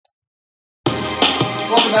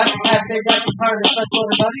Welcome back to Sajak Retirement Special,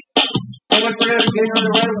 everybody. And what we're going to be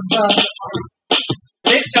doing right with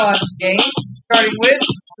BigJon game, starting with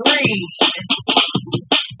 3.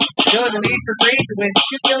 Still in the lead for 3 to win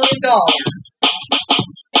 $2 million.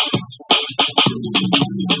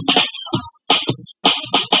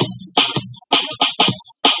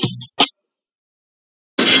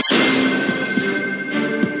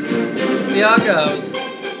 See how it goes.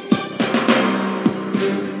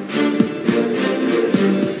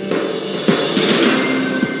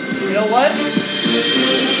 You know what?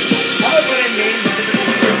 I'm going to put in games with different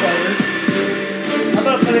computer players. I'm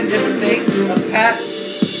going to put in different things. Pat,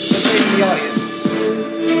 let's say the audience.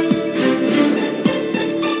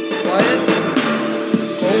 Quiet.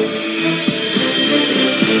 Cool.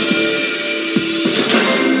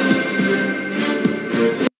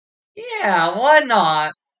 Yeah, why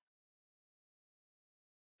not?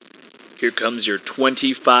 Here comes your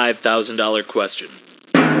 $25,000 question.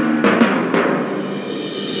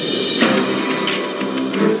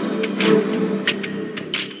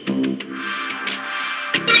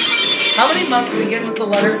 How many months begin with the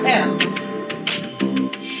letter M?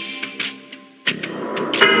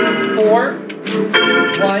 4,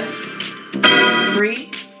 1, 3,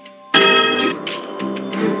 2.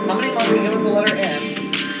 How many months begin with the letter M?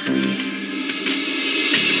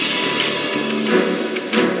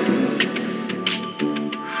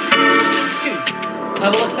 2. I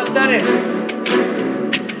will accept that answer.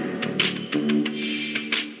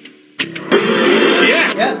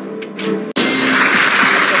 Yeah.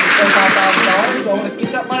 $25,000. Do I want to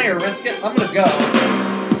keep that money or risk it? I'm going to go.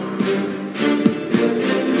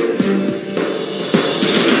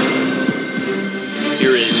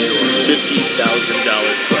 Here is your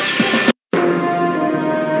 $50,000 question.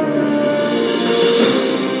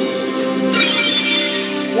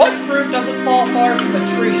 What fruit doesn't fall far from the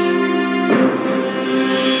tree?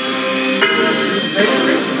 Is it a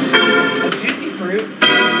grapefruit, a juicy fruit,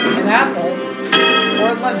 an apple, or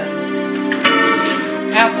a lemon?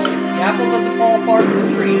 Apple. The apple doesn't fall far from the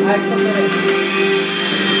tree. I accept that answer.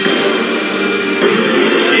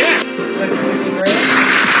 Yeah.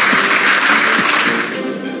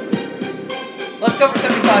 Let's go for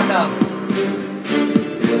 75,000.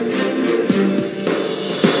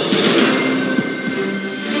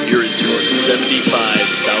 Here is your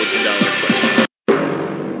 $75,000 question.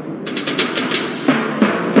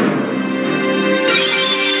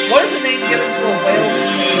 What is the name given to a whale's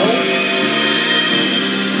tail?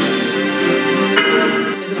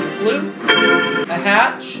 Is it a fluke, a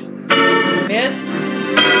hatch, mist,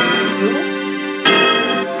 goof,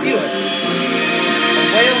 Buick? A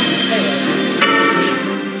whale's tail.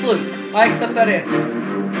 Fluke. I accept that answer.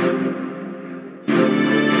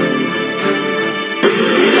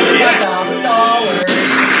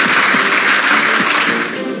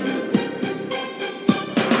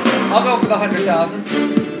 $75,000. I'll go for the 100,000.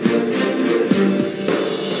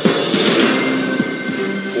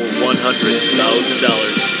 For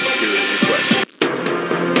 $100,000, here is your question.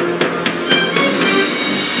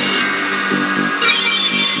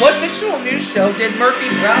 What fictional news show did Murphy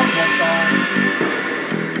Brown work on?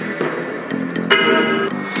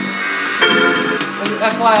 Was it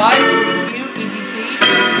FYI, BBQ, ETC,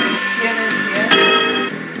 CNNCN,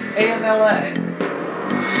 AMLA?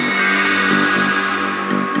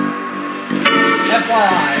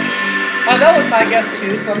 FYI. That was my guess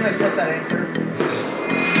too, so I'm going to accept that answer.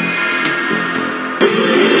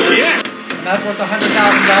 Yeah. And that's worth $100,000.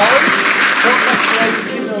 4 questions away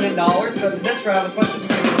from $2 million, but in this round the questions are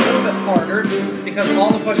going to get a little bit harder because all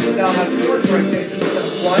the questions now have 4 correct answers instead of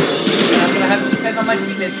 1, and I'm going to have to depend on my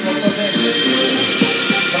teammates to come up with those answers.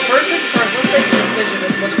 But first things first, let's make a decision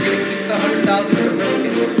as whether we're going to keep the $100,000 or risk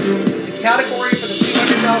it. The category for the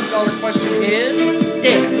 $200,000 question is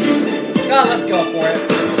dance. God, let's go for it.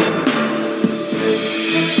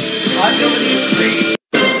 I'm going to need 3.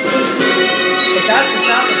 If that's the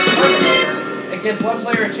sound of the Terminator, it gives one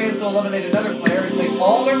player a chance to eliminate another player and take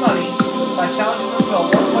all their money by challenging them to a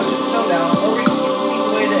 1-question showdown, or we can keep the team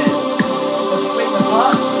the way it is. Let's sweeten the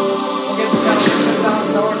pot. We'll give the challenger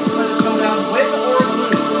 $10,000 to play the showdown, win or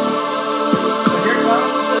lose. So here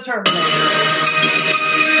comes the Terminator.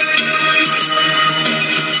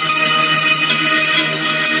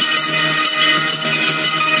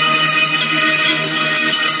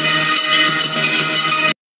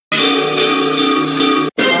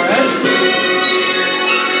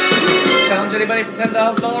 Anybody for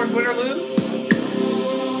 $10,000, win or lose?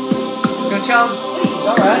 Gonna challenge, please.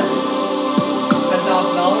 Alright.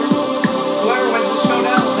 $10,000. Whoever wins the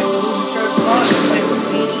showdown will take the loser share of the pot and play for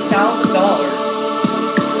 $80,000.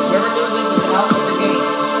 Whoever loses is out of the game.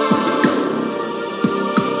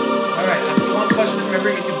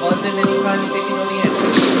 time you think you know the answer.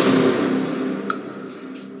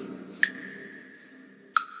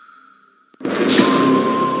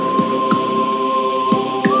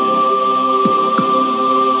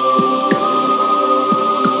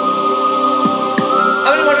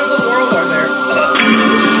 How many wonders of the world are there?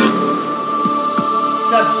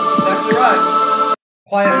 7. That's exactly right.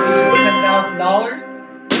 Quiet Legion for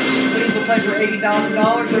 $10,000. Please will play for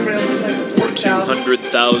 $80,000. Everybody else will play for $40,000.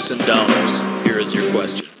 $200,000. Here is your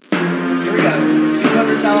question. Here we go. So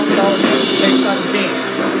 $200,000 based on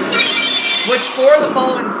dance. Which 4 of the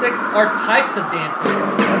following 6 are types of dances?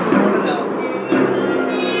 That's what we want to know.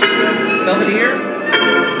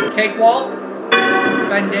 Belvedere, Cakewalk,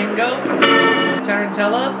 Fandango,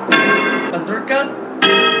 Tarantella, Mazurka,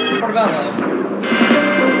 Portobello.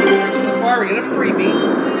 To this far, we get a freebie.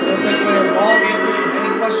 It'll take away a wrong answer from any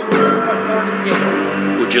question from this point forward in the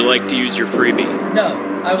game. Would you like to use your freebie? No,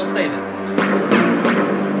 I will save it.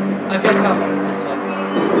 I feel confident with this one.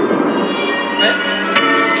 Okay?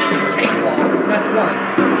 Cakewalk, that's 1.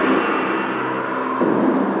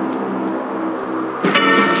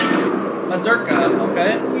 Mazurka,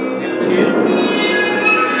 okay. We have 2.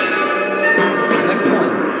 Next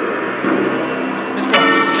one. Pick 1.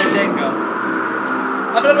 Fandango.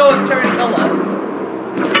 I'm gonna go with Tarantella.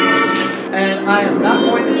 And I am not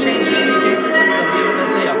going to change any of these answers. I'm going to leave them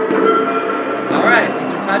as they are. Alright, these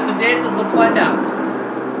are types of dances. Let's find out.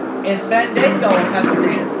 Is Fandango a type of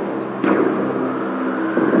dance?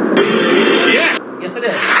 Yeah. Yes, it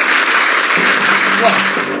is. What?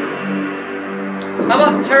 How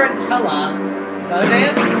about Tarantella? Is that a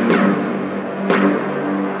dance?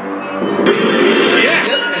 Yeah.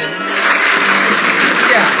 Good thing. Put you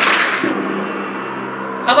down.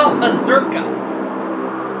 How about Mazurka?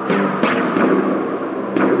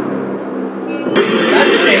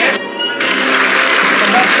 That's a dance.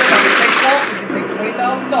 I'm not sure about the Cakewalk. We can take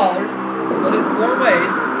 $20,000. Let's split it in 4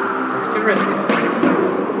 ways. We can risk it.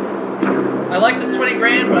 I like this 20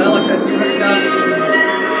 grand, but I like that 200,000 even more.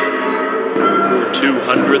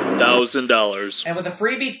 $200,000. And with the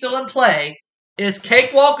freebie still in play, is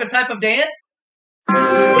Cakewalk a type of dance?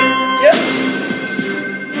 Yep.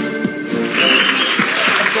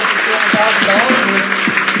 Let's go for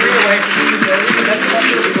 $200,000. We're 3 away from $2 million. The next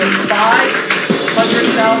question will be worth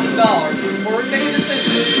 $500,000. Before we make a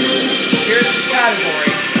decision, here's the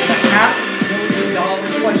category of a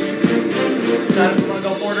 $500,000 question. Decide if we want to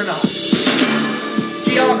go for it or not.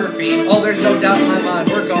 Geography. Oh, there's no doubt in my mind.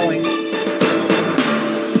 We're going. And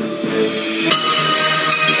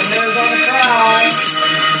there's on the crowd.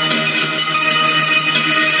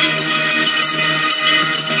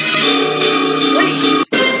 Please.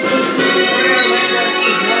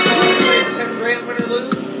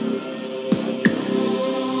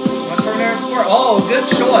 Oh, good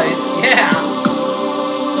choice. Yeah.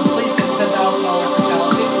 So please get $10,000 for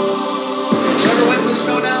challenging. Whoever wins this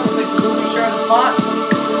showdown will take the loser share of the pot.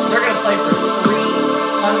 They're going to play for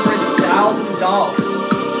 $300,000.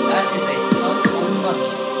 That is a ton of money.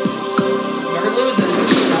 Whoever loses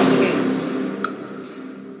is out of the game.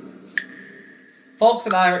 Folks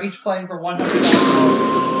and I are each playing for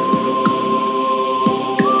 $100,000.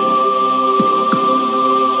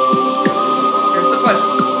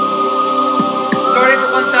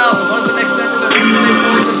 What is the next number that reads the same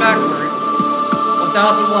poison backwards?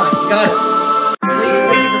 1001. You got it. Please,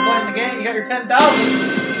 thank you for playing the game. You got your 10,000.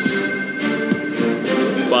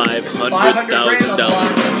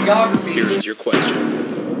 $500,000. Geography. Here is your question.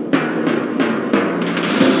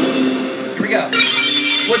 Here we go.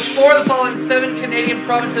 Which 4 of the following 7 Canadian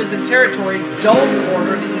provinces and territories don't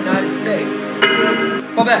border the United States?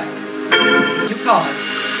 Quebec, Yukon,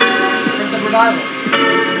 Prince Edward Island,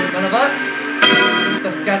 Nunavut,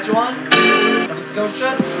 Saskatchewan, Nova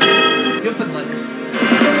Scotia, Newfoundland.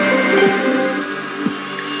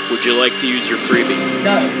 Would you like to use your freebie?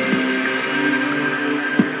 No.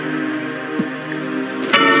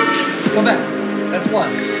 Quebec. That's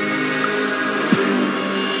 1.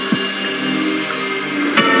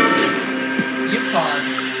 Yukon.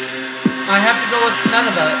 I have to go with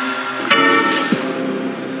Nunavut.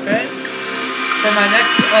 Okay. For my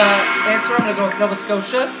next answer, I'm going to go with Nova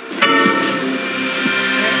Scotia.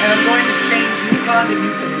 And I'm going to change Yukon to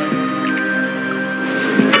Newfoundland.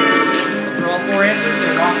 Those are all 4 answers.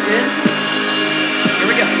 They're locked in. Here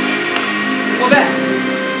we go. Quebec.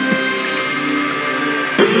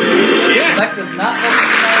 Yeah. Quebec does not border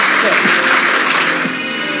the United States.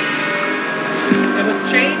 It was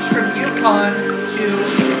changed from Yukon to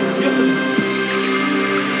Newfoundland.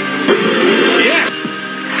 Yeah.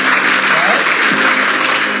 Right?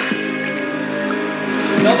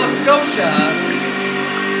 Nova Scotia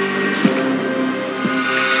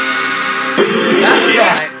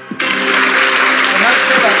right. I'm not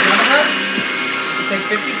sure about none of them. You can take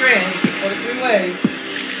 50 grand. You can put it 3 ways.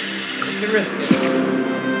 You can risk it.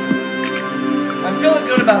 I'm feeling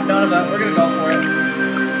good about none of it. We're gonna go for it.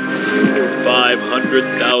 For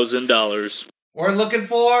 $500,000. We're looking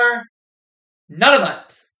for none of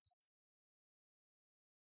it.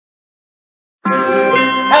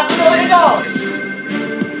 $500,000.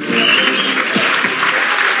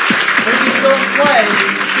 Freebie still in play.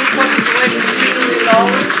 2 questions away from $2 million.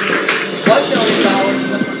 $1 million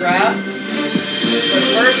is up for grabs. But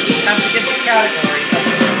first, you have to get the category of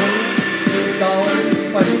the $1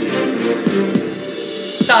 million question.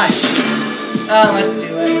 Science. Let's do it.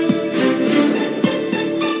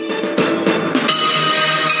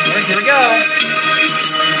 Here we go.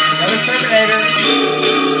 Another Terminator.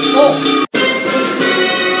 Oh!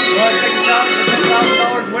 You want to take a challenge for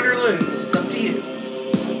 $10,000, win or lose? It's up to you.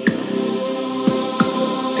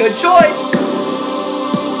 Good choice.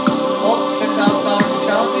 Bolts, $10,000 for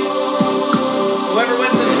challenging. Whoever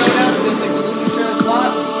wins this showdown is going to think the loser share the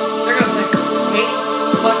pot. They're going to think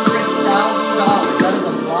 $800,000. That is a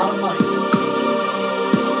lot of money.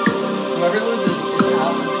 Whoever loses is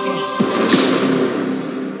out of the game.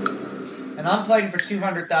 And I'm playing for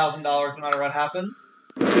 $200,000 no matter what happens.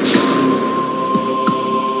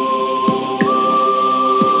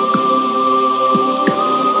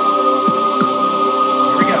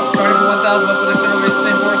 What's the next number? It's the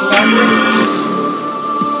same forwards and backwards.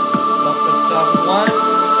 Bump says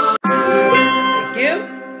 1001. Thank you.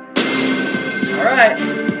 Alright.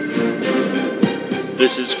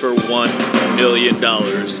 This is for $1 million.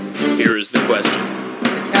 Here is the question. The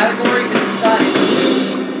category is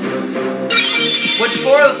science. Which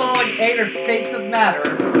 4 of the following 8 are states of matter?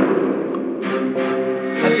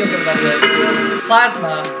 I feel good about this.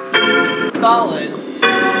 Plasma, solid,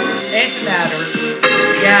 antimatter,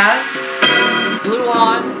 gas,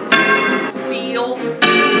 gluon, steel,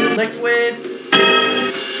 liquid,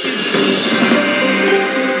 QGB.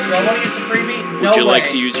 Do I want to use the freebie? No way. Would you like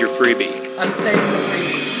to use your freebie? I'm saving the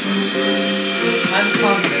freebie. I'm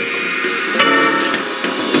confident.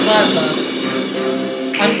 Plasma.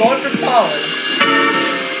 I'm going for solid.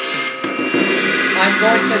 I'm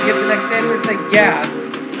going to give the next answer and say gas.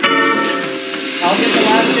 I'll get the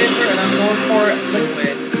last answer and I'm going for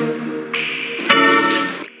liquid.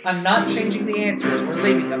 I'm not changing the answers. We're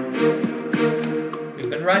leaving them. We've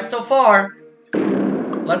been right so far.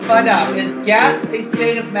 Let's find out. Is gas a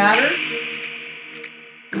state of matter?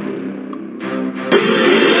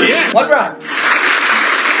 Yeah. One right.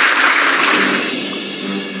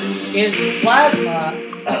 Is plasma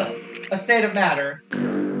a state of matter?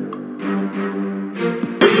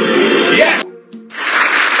 Yes!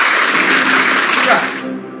 2 right.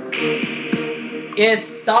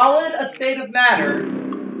 Is solid a state of matter? 3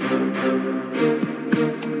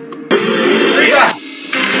 right.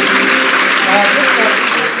 At this point,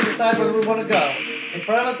 each of us can decide where we want to go. In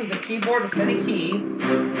front of us is a keyboard with many keys.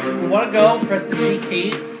 If we want to go, press the G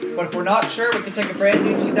key. But if we're not sure, we can take a brand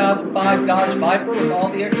new 2005 Dodge Viper with all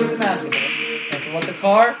the extras imaginable. And if we want the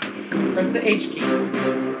car, press the H key.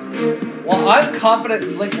 Well, I'm confident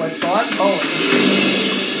in liquid, so I'm going.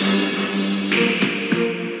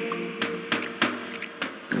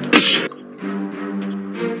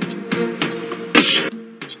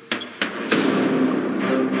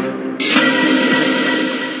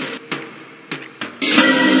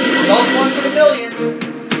 Both going for the million.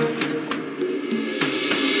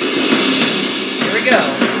 Here we go.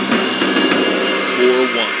 For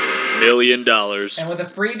 $1 million. And with a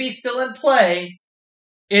freebie still in play,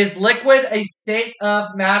 is liquid a state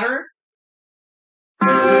of matter?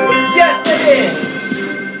 Yes, it is!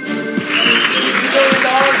 $2 million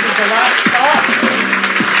is the last spot.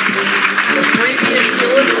 The freebie is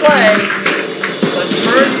still in play, but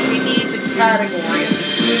first we need the category of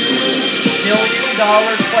the $2 million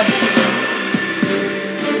question.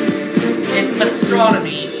 It's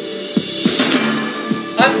astronomy.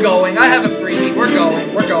 I'm going. I have a freebie. We're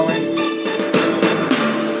going. We're going.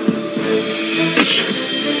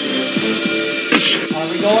 Are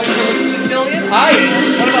we going for the $2 million? I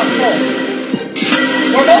am. What about folks?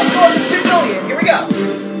 We're both going for $2 million. Here we go.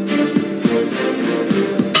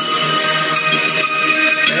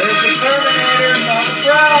 There's the Terminator on the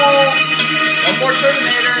prowl. One more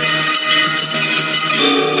Terminator.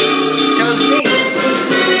 Chose me.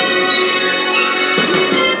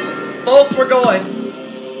 Folks, we're going.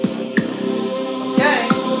 Okay.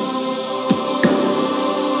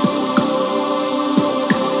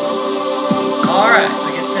 Alright, I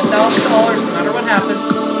get $10,000 no matter what happens.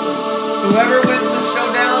 Whoever wins the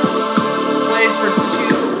showdown plays for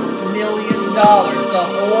 $2 million. The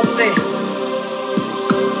whole thing.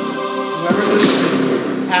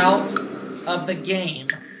 out of the game.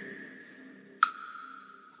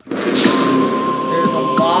 There's a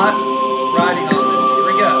lot riding on this. Here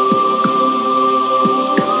we go.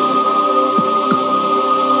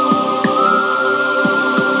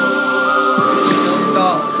 $2 million. It's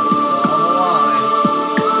all on the line.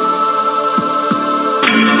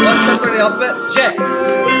 What's the third alphabet? J.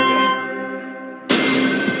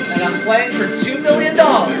 And I'm playing for $2 million.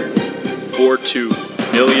 For $2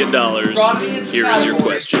 million, here is your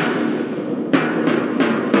question.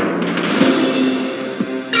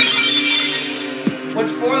 Which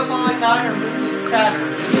 4 of the following 9 are moons of Saturn?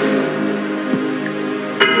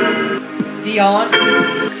 Dion,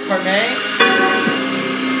 Carme,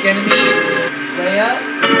 Ganymede, Rhea,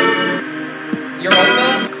 Europa,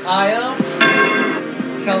 Io,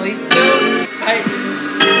 Callisto,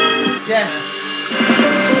 Titan, Janus.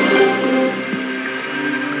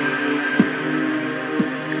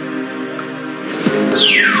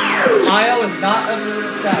 Io is not a moon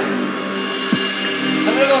of Saturn.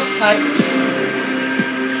 I'm gonna go with Titan.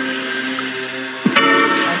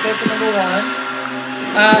 I'll go for number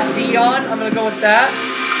 1. Dion, I'm gonna go with that.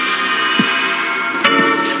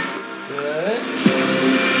 Good.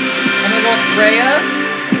 I'm gonna go with Rhea.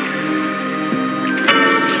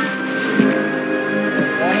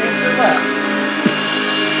 One answer left.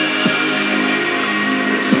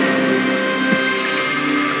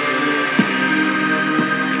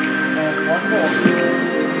 And one more.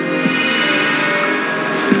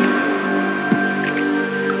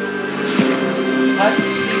 Titan,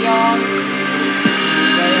 Dion,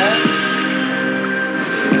 Rhea.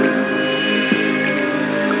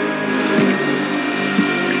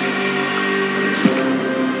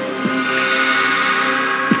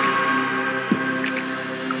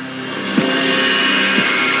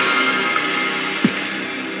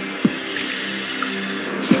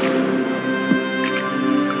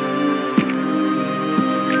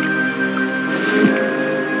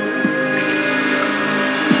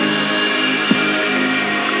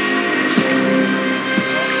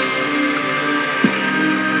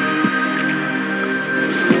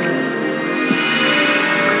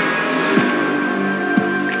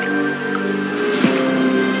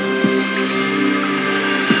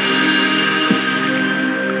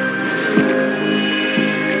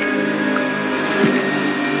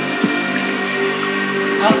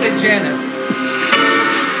 I'll say Janus.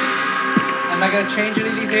 Am I going to change any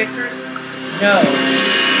of these answers? No.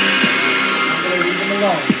 I'm going to leave them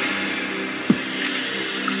alone.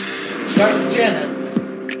 Start with Janus.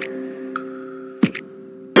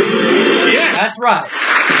 Yeah. That's right.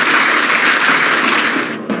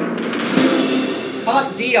 How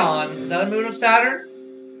about Dion? Is that a moon of Saturn?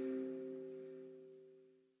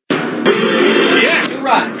 Yeah. You're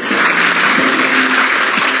right.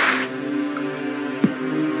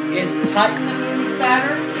 Is Titan the moon of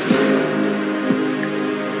Saturn?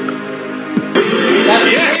 That's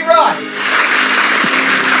 3 right.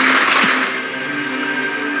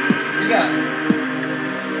 Here we go.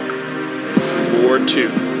 For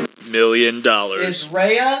 $2 million. Is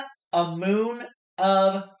Rhea a moon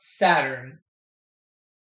of Saturn?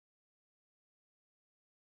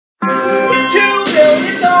 $2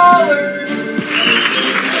 million!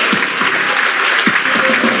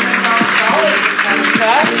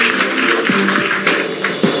 Back.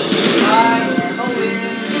 I am a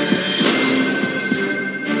winner.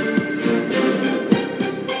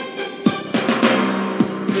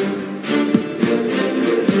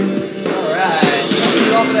 Alright, I'll see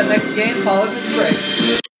you all for that next game following this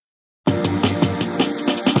break.